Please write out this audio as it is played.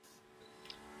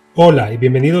Hola y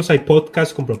bienvenidos al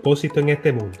podcast con propósito en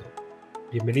este mundo.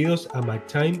 Bienvenidos a My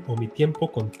Time o Mi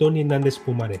Tiempo con Tony Hernández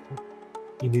Pumarejo.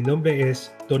 Y mi nombre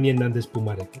es Tony Hernández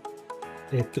Pumarejo.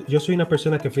 Yo soy una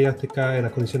persona que fue diagnosticada en la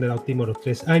condición del autismo a los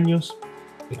 3 años.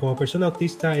 Y como persona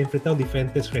autista he enfrentado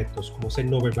diferentes retos, como ser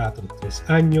no verbal a los 3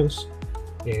 años,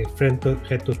 enfrento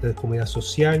retos de comunidad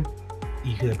social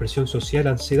y depresión social,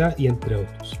 ansiedad y entre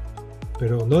otros.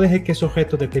 Pero no dejé que esos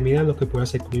retos determinaran lo que puedo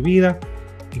hacer con mi vida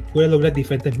y pude lograr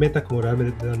diferentes metas como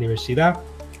graduarme de la universidad,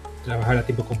 trabajar a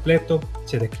tiempo completo,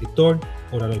 ser escritor,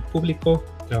 orador público,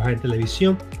 trabajar en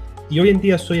televisión y hoy en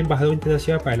día soy embajador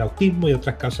internacional para el autismo y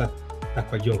otras causas las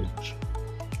cuales yo lucho.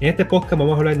 En este podcast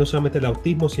vamos a hablar no solamente del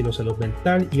autismo, sino salud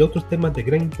mental y otros temas de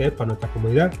gran interés para nuestra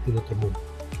comunidad y nuestro mundo.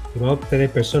 Y vamos a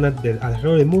tener personas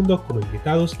alrededor del mundo como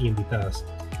invitados y invitadas.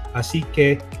 Así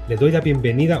que les doy la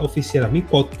bienvenida oficial a mi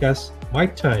podcast, My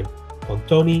Time, con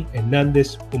Tony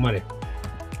Hernández Pumarejo.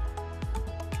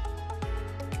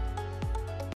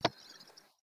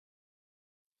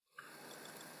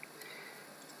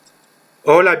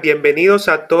 Hola, bienvenidos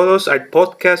a todos al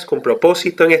podcast con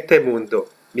propósito en este mundo.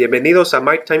 Bienvenidos a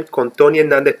My Time con Tony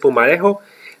Hernández Pumarejo.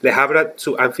 Les habla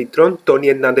su anfitrión Tony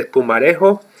Hernández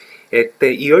Pumarejo.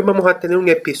 Y hoy vamos a tener un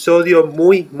episodio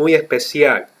muy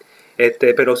especial.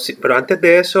 Pero antes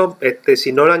de eso,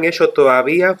 si no lo han hecho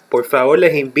todavía, por favor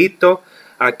les invito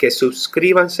a que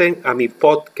suscríbanse a mi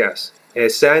podcast,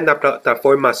 sea en la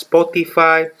plataforma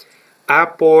Spotify,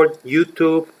 Apple,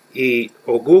 YouTube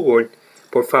o Google.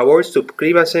 Por favor,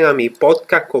 suscríbanse a mi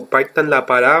podcast, compartan la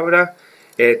palabra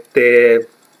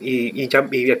y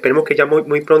esperemos que ya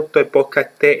muy pronto el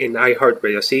podcast esté en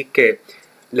iHeartRadio. Así que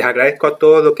les agradezco a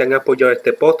todos los que han apoyado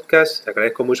este podcast,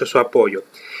 agradezco mucho su apoyo.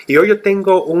 Y hoy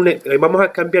vamos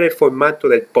a cambiar el formato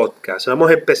del podcast.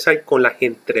 Vamos a empezar con las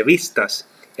entrevistas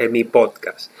en mi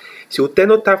podcast. Si usted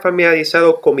no está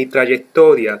familiarizado con mi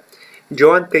trayectoria,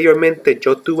 yo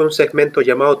tuve un segmento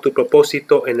llamado Tu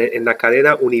Propósito en la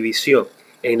cadena Univisión,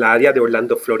 en la área de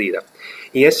Orlando, Florida.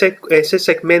 Y ese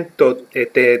segmento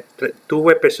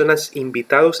tuve personas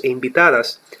invitados e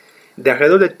invitadas de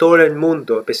alrededor de todo el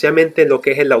mundo, especialmente en lo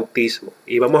que es el autismo.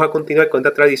 Y vamos a continuar con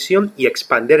esta tradición y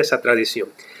expandir esa tradición.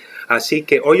 Así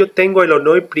que hoy yo tengo el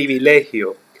honor y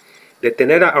privilegio de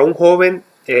tener a un joven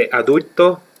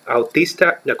adulto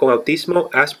autista con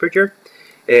autismo Asperger,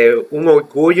 un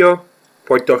orgullo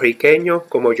puertorriqueño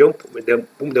como yo,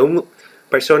 de una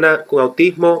persona con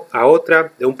autismo a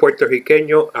otra, de un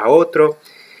puertorriqueño a otro.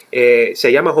 Se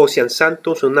llama Josean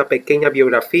Santos, una pequeña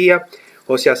biografía.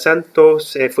 Josean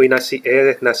Santos es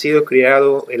nacido y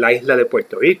criado en la isla de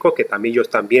Puerto Rico, que yo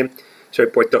también soy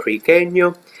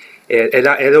puertorriqueño. Él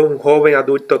es un joven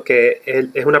adulto que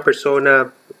es una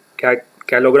persona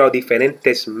que ha logrado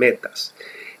diferentes metas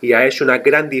y ha hecho una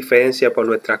gran diferencia por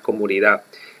nuestra comunidad.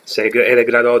 Él es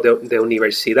graduado de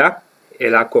universidad,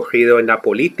 él ha corrido en la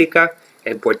política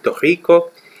en Puerto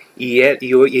Rico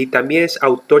y también es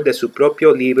autor de su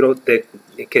propio libro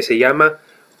que se llama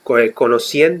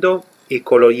Conociendo y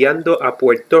Coloreando a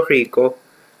Puerto Rico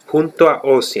junto a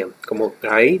Josean. Como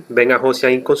ahí ven a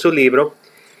Josean con su libro.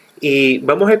 Y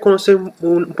vamos a conocer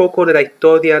un poco de la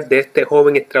historia de este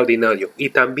joven extraordinario. Y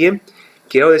también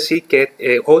quiero decir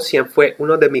que Josean fue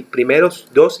uno de mis primeros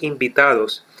 2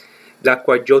 invitados, la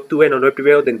cual yo tuve el honor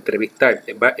primero de entrevistar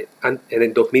en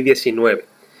el 2019.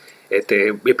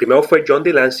 El primero fue John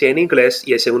Delancey en inglés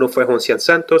y el segundo fue Josean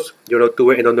Santos. Yo lo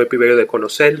tuve el honor primero de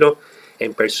conocerlo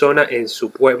en persona en su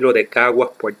pueblo de Caguas,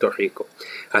 Puerto Rico.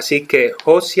 Así que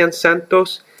Josean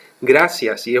Santos,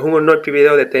 gracias y es un honor y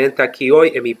privilegio de tenerte aquí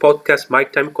hoy en mi podcast My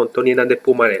Time con Tony Hernández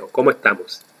Pumarejo. ¿Cómo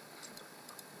estamos?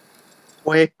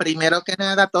 Pues primero que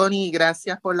nada, Tony,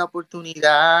 gracias por la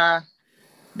oportunidad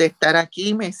de estar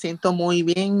aquí. Me siento muy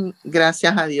bien,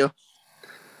 gracias a Dios.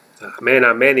 Amén,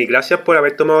 amén. Y gracias por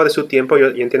haber tomado de su tiempo. Yo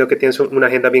entiendo que tienes una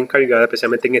agenda bien cargada,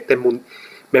 especialmente en este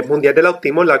mes mundial del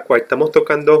autismo, la cual estamos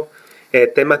tocando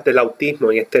temas del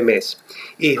autismo en este mes.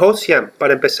 Y Josean,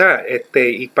 para empezar,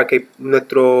 y para que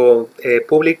nuestro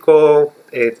público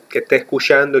que esté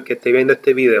escuchando y que esté viendo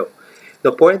este video,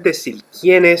 ¿nos puedes decir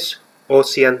quién es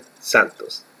Josean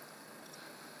Santos?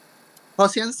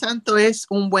 Josean Santos es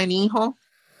un buen hijo,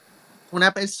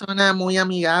 una persona muy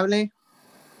amigable,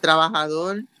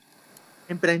 trabajador,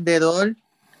 emprendedor,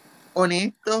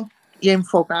 honesto y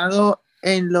enfocado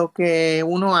en lo que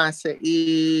uno hace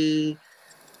y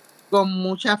con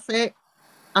mucha fe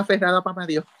aferrado a Papá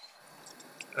Dios.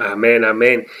 Amén,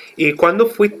 amén. ¿Y cuándo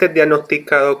fuiste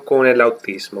diagnosticado con el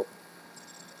autismo?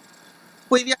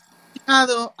 Fui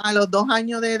diagnosticado a los 2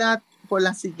 años de edad por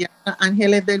la psiquiatra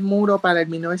Ángeles del Muro para el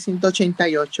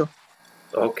 1988.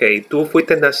 Ok, ¿tú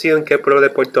fuiste nacido en qué pueblo de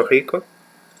Puerto Rico?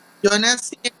 Yo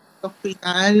nací en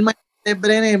Hospital María de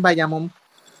Brenner en Bayamón.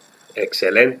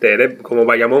 Excelente, eres como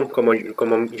Bayamón, como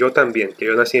yo también, que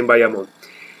yo nací en Bayamón.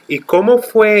 ¿Y cómo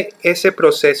fue ese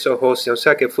proceso, José? O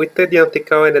sea, que fuiste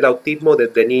diagnosticado en el autismo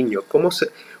desde niño.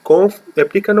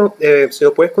 Explícanos, si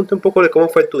nos puedes contar un poco de cómo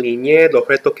fue tu niñez, los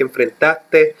retos que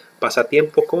enfrentaste,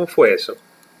 pasatiempos, ¿cómo fue eso?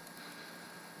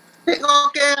 Tengo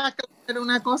que aclarar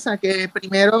una cosa, que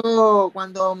primero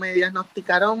cuando me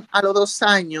diagnosticaron a los 2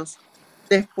 años,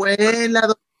 después en la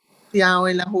adolescencia o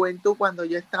en la juventud, cuando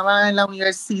yo estaba en la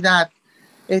universidad,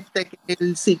 que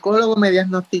el psicólogo me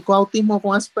diagnosticó autismo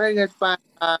con Asperger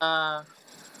para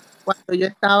cuando yo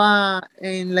estaba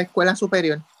en la escuela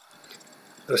superior.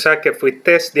 O sea, que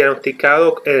fuiste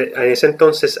diagnosticado en ese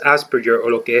entonces Asperger o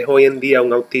lo que es hoy en día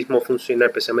un autismo funcional,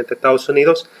 especialmente en Estados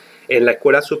Unidos, en la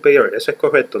escuela superior. Eso es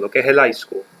correcto, lo que es el high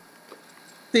school.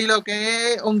 Sí, lo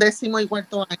que es 11º y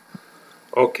 4º año.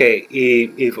 Ok,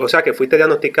 o sea que fuiste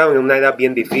diagnosticado en una edad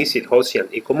bien difícil, Josean.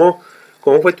 ¿Y cómo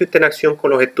fue tu interacción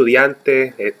con los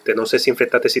estudiantes? No sé si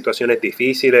enfrentaste situaciones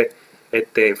difíciles,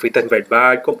 fuiste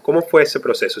verbal. ¿Cómo fue ese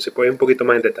proceso? Si puedes ir un poquito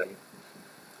más en detalle.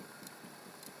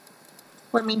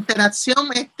 Pues mi interacción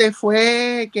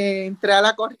fue que entré a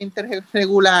la corriente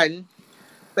regular,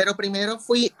 pero primero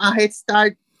fui a Head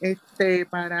Start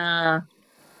para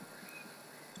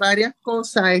varias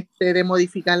cosas, de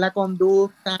modificar la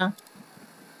conducta,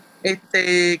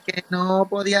 que no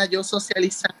podía yo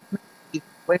socializar y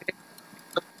pues,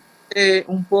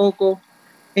 un poco.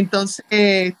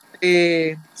 Entonces,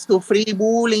 sufrí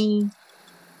bullying.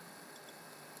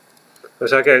 O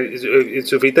sea que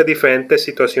sufriste diferentes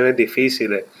situaciones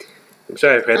difíciles. O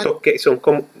sea, retos que son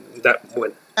como...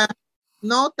 bueno.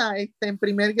 Nota, en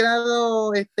primer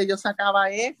grado, yo sacaba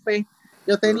F.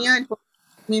 Yo tenía el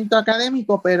conocimiento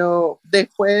académico, pero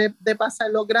después de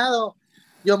pasar los grados,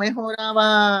 yo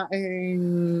mejoraba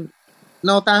en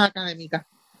notas académicas.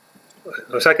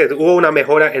 O sea que hubo una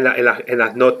mejora en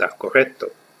las notas,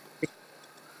 ¿correcto?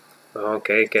 Ok,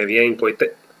 qué bien.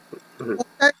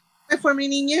 Fue mi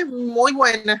niñez muy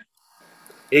buena.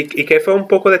 ¿Y qué fue un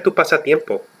poco de tu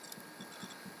pasatiempo?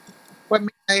 Pues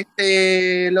mira,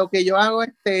 lo que yo hago,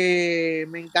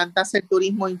 me encanta hacer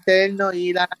turismo interno,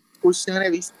 ir a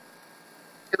excursiones,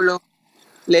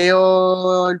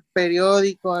 leo el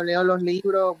periódico, leo los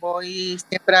libros, voy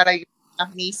siempre a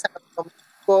las misas, los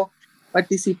domingos,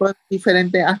 participo en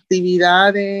diferentes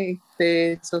actividades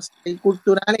sociales y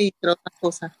culturales, entre otras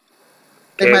cosas.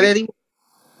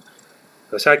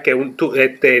 O sea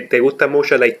que te gusta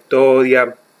mucho la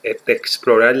historia,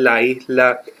 explorar la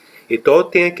isla, y todo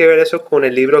tiene que ver eso con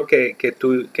el libro que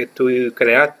tú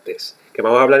creaste, que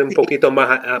vamos a hablar un poquito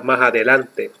más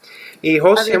adelante. Y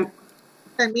José,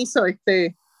 permiso,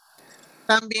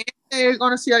 también he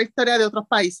conocido la historia de otros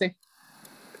países.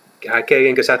 qué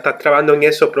bien que estás trabajando en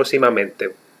eso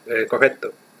próximamente,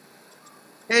 ¿correcto?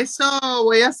 Eso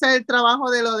voy a hacer el trabajo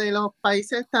de los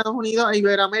países de Estados Unidos e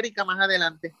Iberoamérica más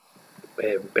adelante.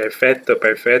 Perfecto,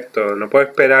 perfecto. No puedo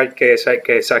esperar que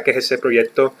saques ese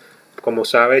proyecto. Como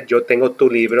sabes, yo tengo tu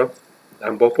libro,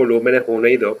 ambos volúmenes, 1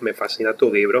 y 2. Me fascina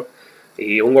tu libro.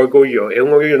 Y es un orgullo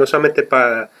no solamente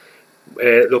para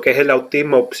lo que es el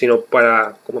autismo, sino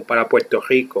como para Puerto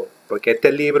Rico. Porque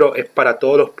este libro es para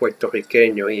todos los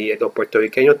puertorriqueños y los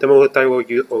puertorriqueños tenemos que estar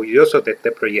orgullosos de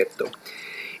este proyecto.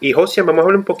 Y José, vamos a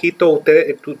hablar un poquito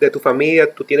de tu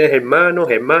familia. ¿Tú tienes hermanos,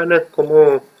 hermanas?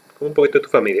 ¿Cómo un poquito de tu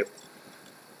familia?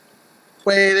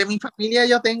 Pues de mi familia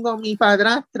yo tengo mi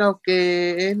padrastro,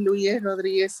 que es Luis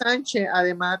Rodríguez Sánchez.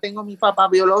 Además tengo mi papá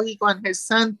biológico, Ángel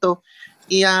Santos,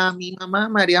 y a mi mamá,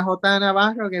 María J.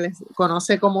 Navarro, que les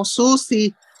conoce como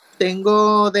Susi.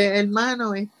 Tengo de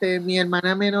hermanos, mi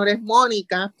hermana menor es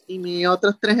Mónica, y mis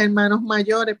otros 3 hermanos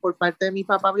mayores por parte de mi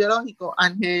papá biológico,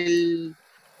 Ángel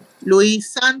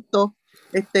Luis Santos,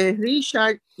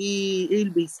 Richard y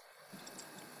Ilvis.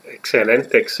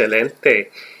 Excelente,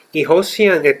 excelente. Y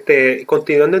Josian,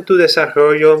 continuando en tu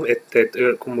desarrollo,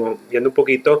 como viendo un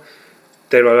poquito,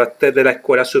 te hablaste de la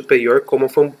escuela superior.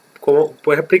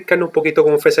 ¿Puedes explicarnos un poquito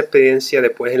cómo fue esa experiencia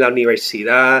después en la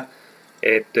universidad,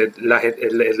 la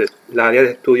área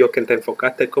de estudios que te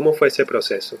enfocaste? ¿Cómo fue ese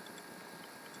proceso?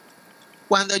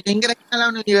 Cuando yo ingresé a la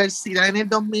universidad en el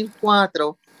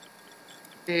 2004,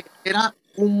 era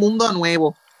un mundo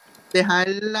nuevo. Dejar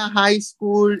la high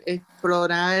school,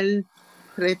 explorar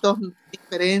retos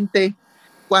diferentes.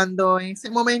 Cuando en ese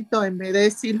momento, en vez de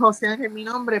decir Josean en mi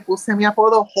nombre, puse mi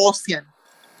apodo Josean.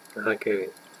 Ah, qué bien.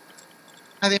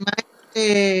 Además,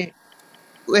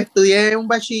 estudié un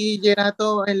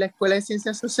bachillerato en la Escuela de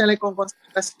Ciencias Sociales con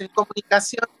concentración en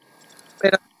comunicación,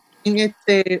 pero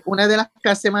una de las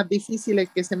clases más difíciles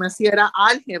que se me hacía era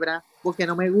álgebra, porque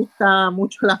no me gusta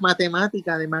mucho las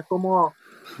matemáticas, además como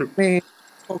me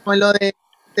enfoco en lo de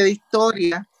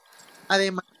historia.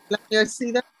 Además, la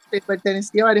universidad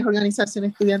pertenecía a varias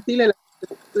organizaciones estudiantiles, la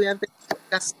estudiantes,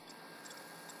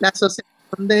 la Asociación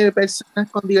de Personas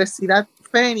con Diversidad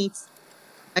Fénix.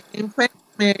 Aquí en Fénix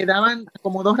me daban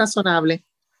acomodos razonables.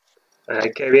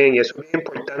 Ay, qué bien, y eso es bien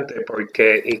importante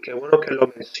porque, y qué bueno que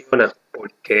lo mencionas,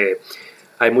 porque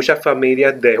hay muchas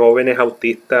familias de jóvenes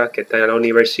autistas que están en la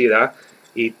universidad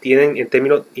y tienen, y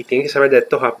tienen que saber de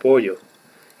estos apoyos.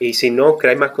 Y si no,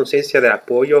 crear más conciencia de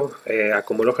apoyos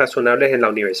acomodos razonables en la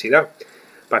universidad,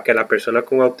 para que la persona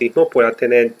con autismo pueda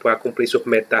cumplir sus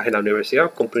metas en la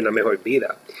universidad, cumplir una mejor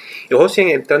vida. Y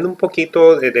José, entrando un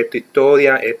poquito de tu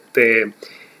historia,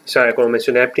 como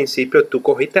mencioné al principio, tú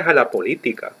cogiste a la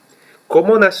política.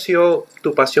 ¿Cómo nació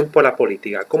tu pasión por la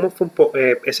política? ¿Cómo fue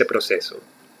ese proceso?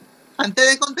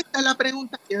 Antes de contestar la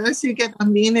pregunta, quiero decir que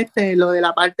también lo de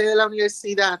la parte de la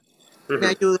universidad me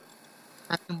ayudó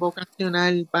a un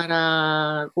vocacional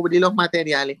para cubrir los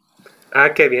materiales.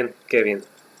 Ah, qué bien, qué bien.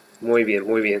 Muy bien,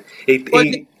 muy bien.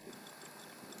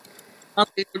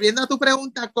 Volviendo a tu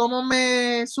pregunta, ¿cómo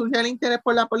me surgió el interés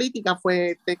por la política?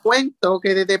 Pues te cuento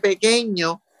que desde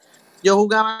pequeño yo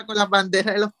jugaba con las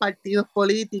banderas de los partidos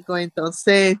políticos,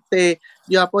 entonces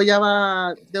yo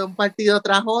apoyaba de un partido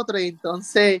tras otro y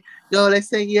entonces yo le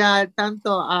seguía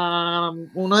tanto a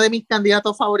uno de mis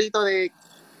candidatos favoritos de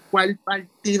cuál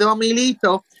partido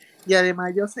milito y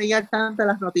además yo seguía al tanto de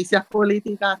las noticias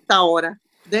políticas hasta ahora,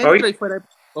 dentro y Oye, fuera del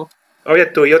país. oye,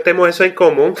 tú y yo tenemos eso en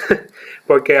común,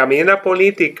 porque a mí en la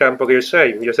política, porque yo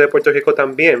soy de Puerto Rico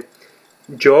también,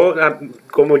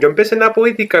 como yo empecé en la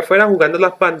política, fuera jugando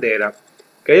las banderas.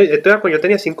 Esto era cuando yo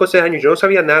tenía 5 o 6 años, yo no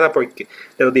sabía nada de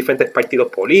los diferentes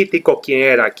partidos políticos, quién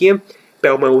era quién,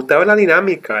 pero me gustaba la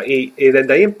dinámica y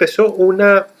desde ahí empezó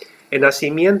el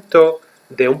nacimiento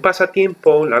de un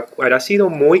pasatiempo, la cual ha sido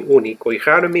muy único y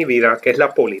raro en mi vida, que es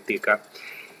la política.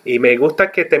 Y me gusta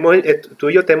que tú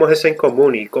y yo tenemos eso en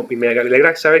común y me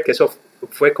alegra saber que eso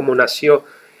fue como nació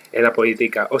en la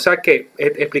política. O sea que,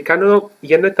 explicando,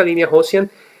 yendo esta línea,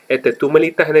 Josean, tú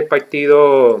militas en el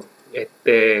partido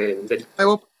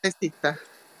Nuevo progresista.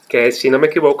 que, si no me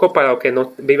equivoco, para los que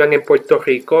no vivan en Puerto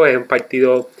Rico, es un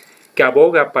partido que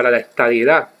aboga para la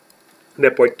estabilidad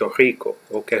de Puerto Rico,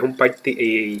 o que es un partido,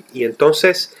 y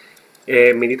entonces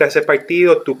militas ese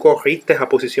partido, tú corriste a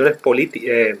posiciones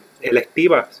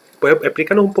electivas. Pues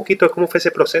explícanos un poquito de cómo fue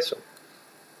ese proceso.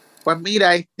 Pues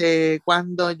mira,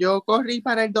 cuando yo corrí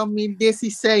para el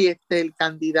 2016, el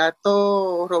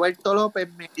candidato Roberto López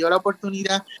me dio la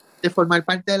oportunidad de formar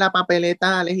parte de la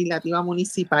papeleta legislativa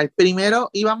municipal. Primero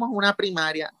íbamos a una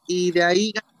primaria y de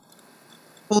ahí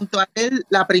junto a él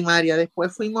la primaria.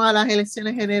 Después fuimos a las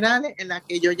elecciones generales en las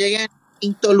que yo llegué en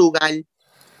quinto lugar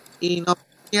y no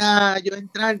podía yo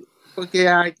entrar porque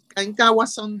acá en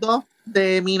Caguas son dos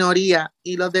de minoría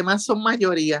y los demás son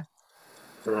mayoría.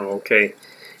 Ok.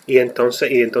 Y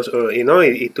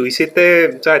tú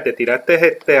hiciste, ¿sabes? Te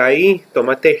tiraste ahí,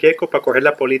 tomaste el riesgo para coger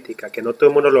la política, que no todo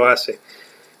el mundo lo hace.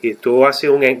 Y tú has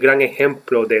sido un gran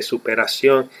ejemplo de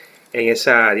superación en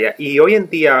esa área. Y hoy en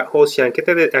día, Josean, ¿a qué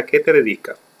te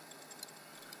dedicas?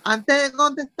 Antes de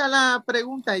contestar la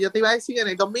pregunta, yo te iba a decir que en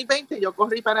el 2020 yo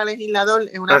corrí para legislador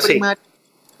en una Ah, sí. primaria,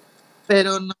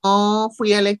 pero no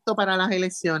fui electo para las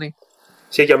elecciones.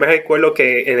 Sí, yo me recuerdo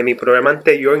que en mi programa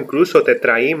anterior incluso te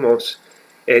traímos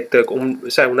o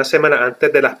sea, una semana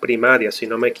antes de las primarias, si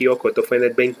no me equivoco, esto fue en el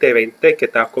 2020 que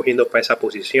estabas cogiendo para esa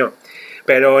posición.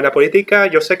 Pero en la política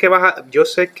yo sé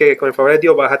que con el favor de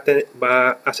Dios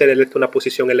vas a ser electo una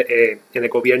posición en el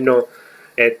gobierno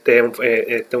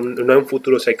no en un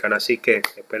futuro cercano, así que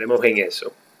esperemos en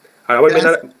eso.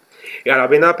 Ahora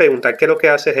viene a preguntar, ¿qué es lo que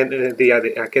haces en el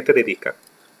a qué te dedicas?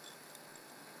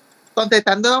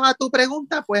 Contestando a tu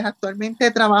pregunta, pues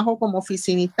actualmente trabajo como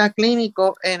oficinista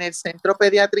clínico en el Centro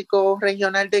Pediátrico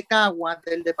Regional de Caguas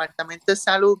del Departamento de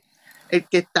Salud, el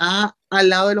que está al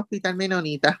lado del Hospital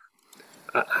Menonita.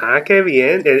 Qué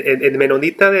bien. El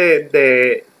menonita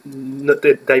de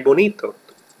ahí bonito.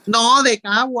 No, de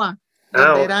Caguas, Ah,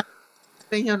 donde era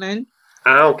regional.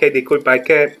 ok, disculpa, es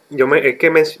que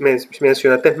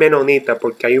mencionaste menonita,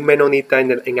 porque hay un menonita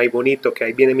en Ay Bonito, que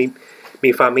ahí viene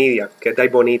mi familia, que es de Ay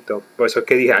Bonito. Por eso es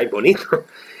que dije Ay Bonito.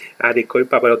 Ah,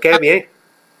 disculpa, pero qué bien.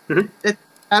 Ujú.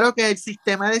 Claro que el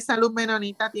sistema de salud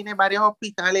menonita tiene varios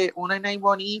hospitales, uno en Ay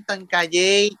Bonito, en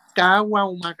Calley, Cagua,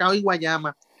 Humacao y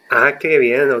Guayama. Ah, qué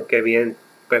bien, oh, qué bien.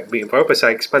 Pues, bien, bueno, pues se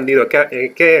ha expandido.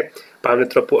 Es que para a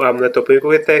nuestro público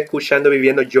que está escuchando,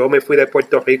 viviendo, yo me fui de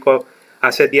Puerto Rico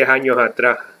hace 10 años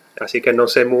atrás, así que no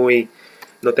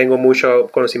tengo mucho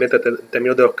conocimiento en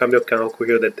términos de los cambios que han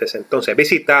ocurrido desde ese entonces. He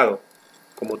visitado,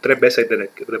 como 3 veces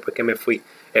después que me fui.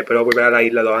 Espero volver a la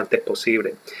isla lo antes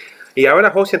posible. Y ahora,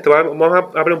 Josean, vamos a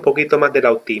hablar un poquito más del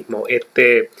autismo.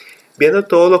 Viendo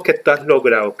todo lo que tú has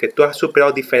logrado, que tú has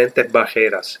superado diferentes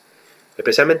barreras,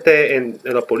 especialmente en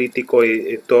lo político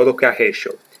y todo lo que has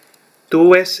hecho, ¿tú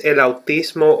ves el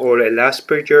autismo o el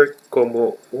Asperger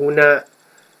como una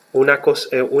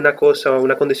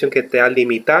condición que te ha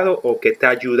limitado o que te ha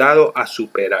ayudado a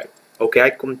superar o que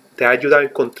te ha ayudado a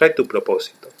encontrar tu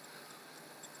propósito?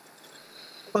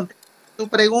 Tu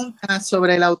pregunta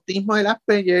sobre el autismo del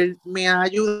Asperger me ha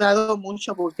ayudado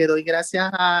mucho porque doy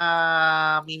gracias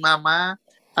a mi mamá,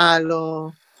 a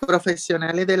los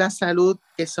profesionales de la salud,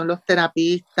 que son los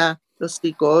terapistas, los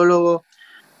psicólogos.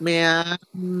 Me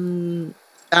han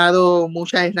dado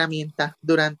muchas herramientas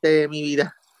durante mi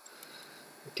vida.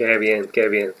 Qué bien, qué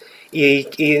bien.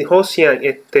 Y Josean,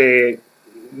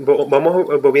 vamos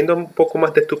volviendo un poco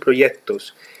más de tus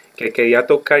proyectos que quería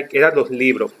tocar, eran los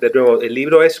libros. De nuevo, el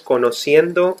libro es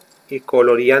Conociendo y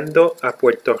Coloreando a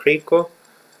Puerto Rico.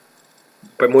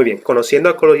 Pues muy bien, Conociendo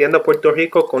y Coloreando a Puerto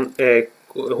Rico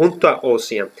junto a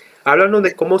Josean. Háblanos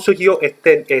de cómo surgió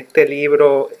este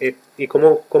libro y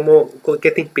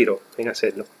qué te inspiró en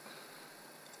hacerlo.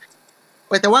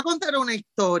 Pues te voy a contar una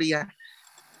historia.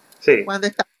 Sí. Cuando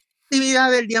estaba en la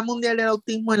actividad del Día Mundial del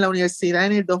Autismo en la universidad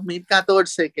en el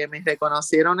 2014, que me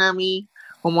reconocieron a mí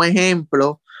como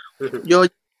ejemplo, yo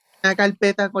una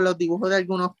carpeta con los dibujos de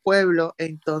algunos pueblos,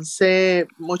 entonces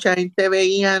mucha gente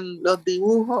veía los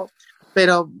dibujos,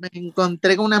 pero me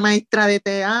encontré con una maestra de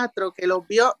teatro que los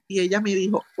vio y ella me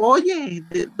dijo, oye,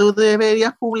 tú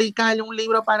deberías publicar un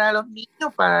libro para los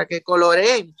niños para que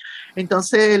coloreen.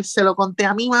 Entonces se lo conté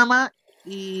a mi mamá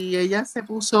y ella se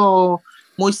puso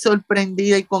muy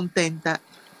sorprendida y contenta.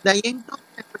 De ahí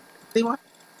entonces dimos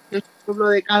el pueblo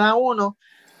de cada uno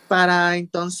para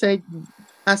entonces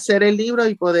hacer el libro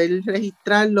y poder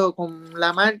registrarlo con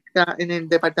la marca en el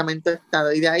Departamento de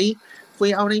Estado. Y de ahí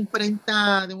fui a una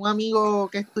imprenta de un amigo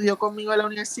que estudió conmigo en la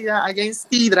universidad allá en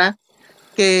Sidra,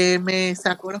 que me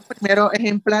sacó los primeros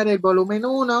ejemplares, el volumen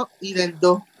 1 y del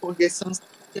 2, porque son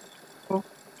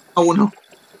a uno.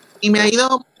 Y me ha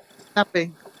ido a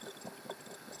pe.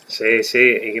 Sí,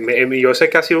 sí, yo sé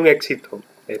que ha sido un éxito.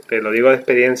 Lo digo de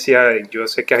experiencia, yo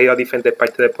sé que has ido a diferentes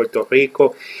partes de Puerto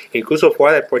Rico, incluso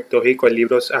fuera de Puerto Rico el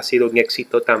libro ha sido un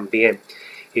éxito también.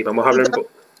 Y vamos a hablar un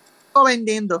poco.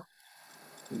 Vendiendo.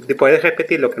 ¿Puedes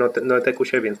repetir lo que no te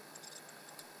escuché bien?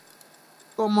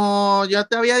 Como yo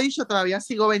te había dicho, todavía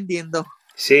sigo vendiendo.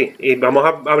 Sí, y vamos a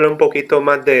hablar un poquito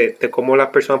más de cómo las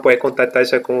personas pueden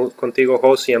contactarse contigo,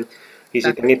 Josean, y si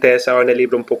están interesados en el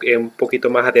libro un poquito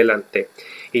más adelante.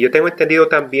 Y yo tengo entendido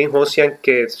también, Josean,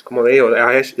 que, como digo,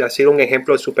 ha sido un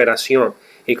ejemplo de superación.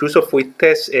 Incluso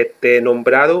fuiste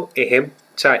nombrado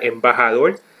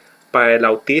embajador para el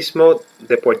autismo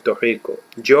de Puerto Rico.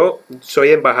 Yo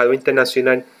soy embajador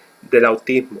internacional del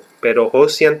autismo, pero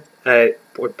Josean,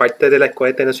 por parte de la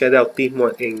Escuela Internacional de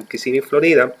Autismo en Kissimmee,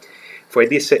 Florida, fue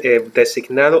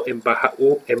designado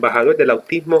embajador del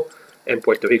autismo en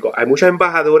Puerto Rico. Hay muchos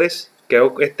embajadores,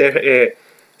 quiero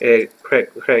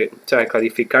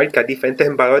clarificar que hay diferentes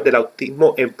embajadores del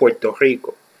autismo en Puerto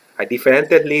Rico. Hay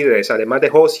diferentes líderes, además de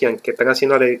Josean, que están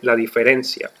haciendo la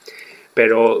diferencia.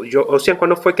 Pero Josean,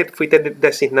 ¿cuándo fue que fuiste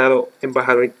designado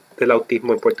embajador del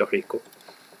autismo en Puerto Rico?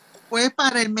 Fue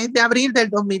para el mes de abril del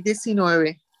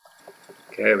 2019.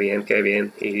 Qué bien, qué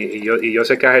bien. Y yo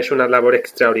sé que has hecho una labor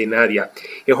extraordinaria.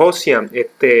 Y Josean,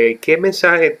 ¿qué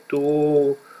mensaje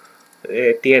tú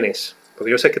tienes?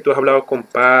 Porque yo sé que tú has hablado con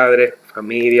padres,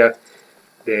 familias,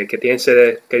 que tienen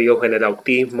seres queridos en el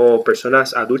autismo,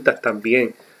 personas adultas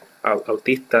también,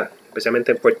 autistas,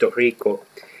 especialmente en Puerto Rico.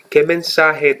 ¿Qué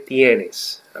mensaje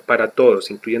tienes para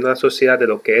todos, incluyendo la sociedad, de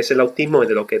lo que es el autismo y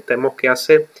de lo que tenemos que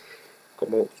hacer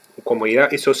como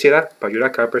comunidad y sociedad para ayudar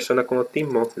a cada persona con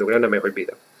autismo a lograr una mejor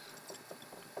vida?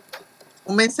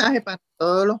 Un mensaje para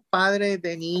todos los padres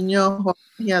de niños,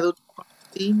 jóvenes y adultos con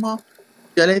autismo.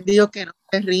 Yo les digo que no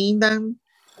se rindan,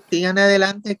 sigan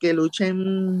adelante, que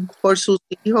luchen por sus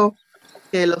hijos,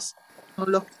 que los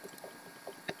son los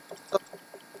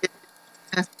que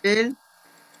hacer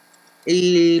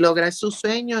y lograr sus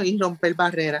sueños y romper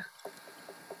barreras.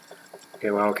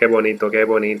 Wow, qué bonito, qué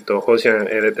bonito. José,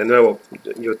 de nuevo,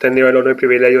 yo he tenido el honor y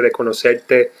privilegio de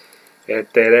conocerte.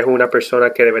 Eres una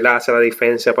persona que de verdad hace la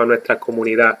diferencia para nuestra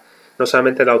comunidad, no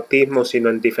solamente el autismo, sino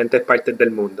en diferentes partes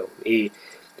del mundo. Y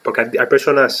porque hay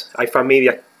personas, hay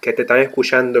familias que te están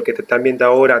escuchando, que te están viendo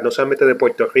ahora, no solamente de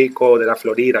Puerto Rico o de la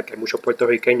Florida, que hay muchos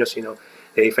puertorriqueños, sino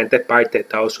de diferentes partes,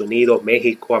 Estados Unidos,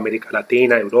 México, América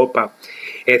Latina, Europa.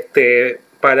 ¿Qué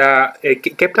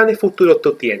planes futuros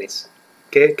tú tienes?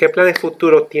 ¿Qué planes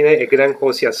futuros tiene el gran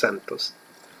Josean Santos?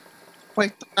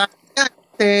 Pues todavía,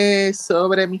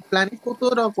 sobre mis planes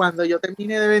futuros, cuando yo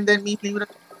termine de vender mis libros,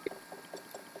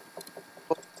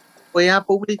 voy a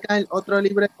publicar otro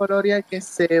libro de colorear que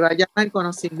se va a llamar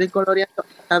Conociendo y Coloreando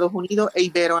Estados Unidos e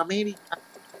Iberoamérica,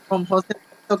 con José,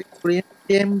 que incluye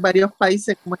en varios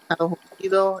países como Estados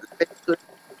Unidos,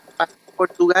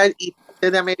 Portugal y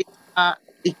parte de América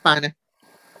hispana.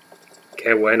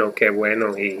 Qué bueno, qué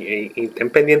bueno. Y ten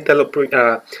pendiente a los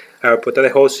reportes de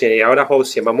Josean. Y ahora,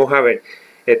 Josean, vamos a ver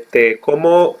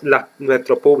cómo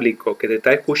nuestro público que te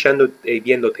está escuchando y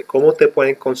viéndote, cómo te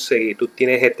pueden conseguir. Tú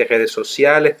tienes redes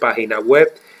sociales, página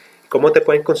web, cómo te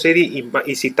pueden conseguir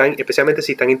y si están, especialmente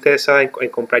si están interesadas en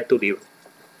comprar tu libro.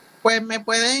 Pues me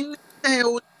pueden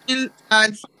unir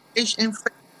al fanpage en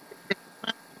Facebook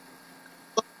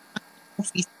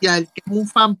oficial, que es un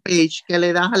fanpage que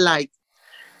le das like.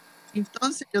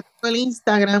 Entonces yo tengo el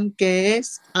Instagram que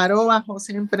es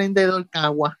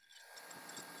 @JoseEmprendedorCagua.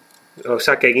 O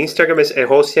sea que en Instagram es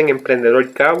Josean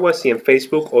Emprendedor Caguas y en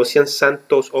Facebook Josean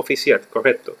Santos Oficial,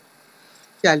 ¿correcto?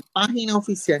 Página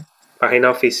oficial.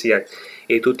 Página oficial.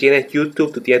 ¿Y tú tienes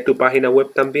YouTube? ¿Tú tienes tu página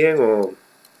web también? ¿O?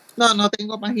 No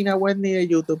tengo página web ni de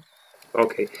YouTube.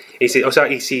 Ok. Y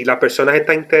si las personas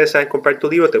están interesadas en comprar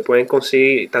tu libro, te pueden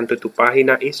conseguir tanto en tu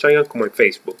página Instagram como en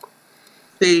Facebook.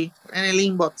 Sí, en el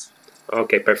inbox.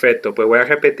 Ok, perfecto. Pues voy a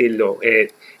repetirlo.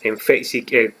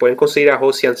 Pueden conseguir a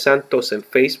Josean Santos en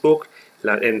Facebook.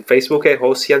 En Facebook es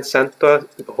Josean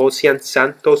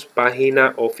Santos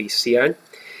página oficial.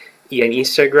 Y en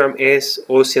Instagram es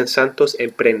Josean Santos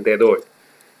Emprendedor.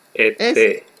 Es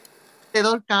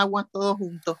Emprendedor Caguas, todo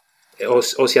junto.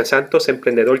 Josean Santos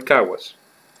Emprendedor Caguas.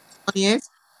 Y es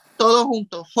todo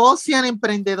junto. Josean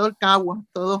Emprendedor Caguas,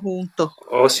 todo junto.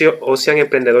 Josean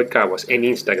Emprendedor Caguas en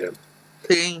Instagram.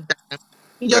 Sí.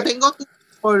 Y yo tengo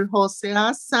por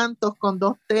Josean Santos con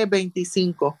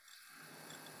 2T25.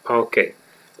 Ok,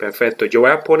 perfecto. Yo voy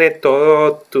a poner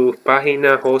todas tus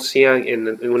páginas, Josean,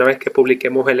 una vez que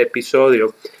publiquemos el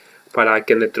episodio para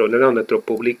que nuestro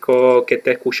público que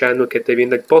esté escuchando y que esté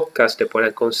viendo el podcast te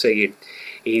puedan conseguir.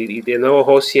 Y de nuevo,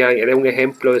 Josean, eres un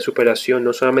ejemplo de superación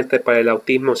no solamente para el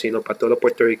autismo, sino para todos los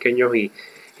puertorriqueños y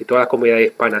toda la comunidad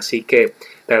hispana. Así que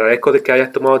te agradezco de que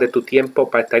hayas tomado de tu tiempo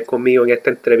para estar conmigo en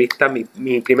esta entrevista, mi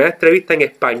primera entrevista en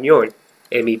español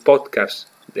en mi podcast,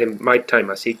 en My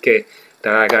Time. Así que te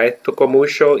agradezco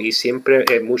mucho y siempre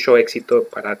mucho éxito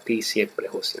para ti siempre,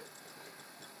 Josean.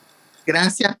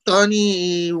 Gracias,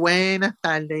 Tony, y buenas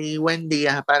tardes y buen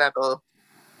día para todos.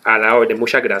 A la orden,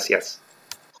 muchas gracias.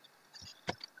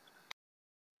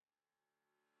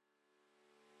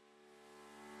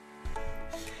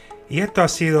 Y esto ha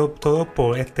sido todo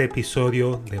por este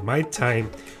episodio de My Time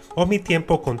o Mi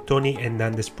Tiempo con Tony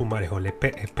Hernández Pumarejo.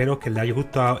 Espero que les haya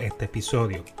gustado este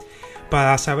episodio.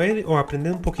 Para saber o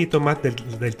aprender un poquito más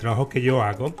del trabajo que yo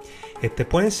hago,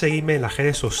 pueden seguirme en las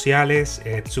redes sociales,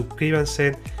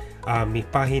 suscríbanse a mis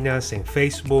páginas en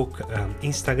Facebook,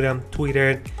 Instagram,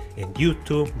 Twitter, en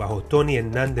YouTube bajo Tony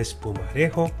Hernández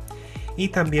Pumarejo, y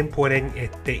también pueden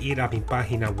ir a mi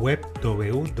página web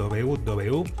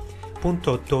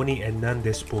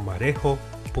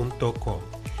www.tonyhernandezpumarejo.com.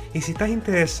 Y si estás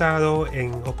interesado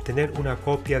en obtener una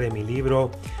copia de mi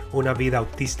libro Una vida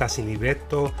autista sin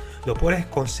libreto, lo puedes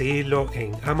conseguirlo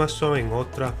en Amazon, en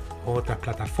otras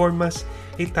plataformas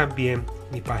y también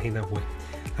mi página web.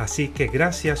 Así que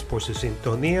gracias por su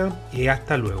sintonía y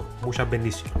hasta luego. Muchas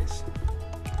bendiciones.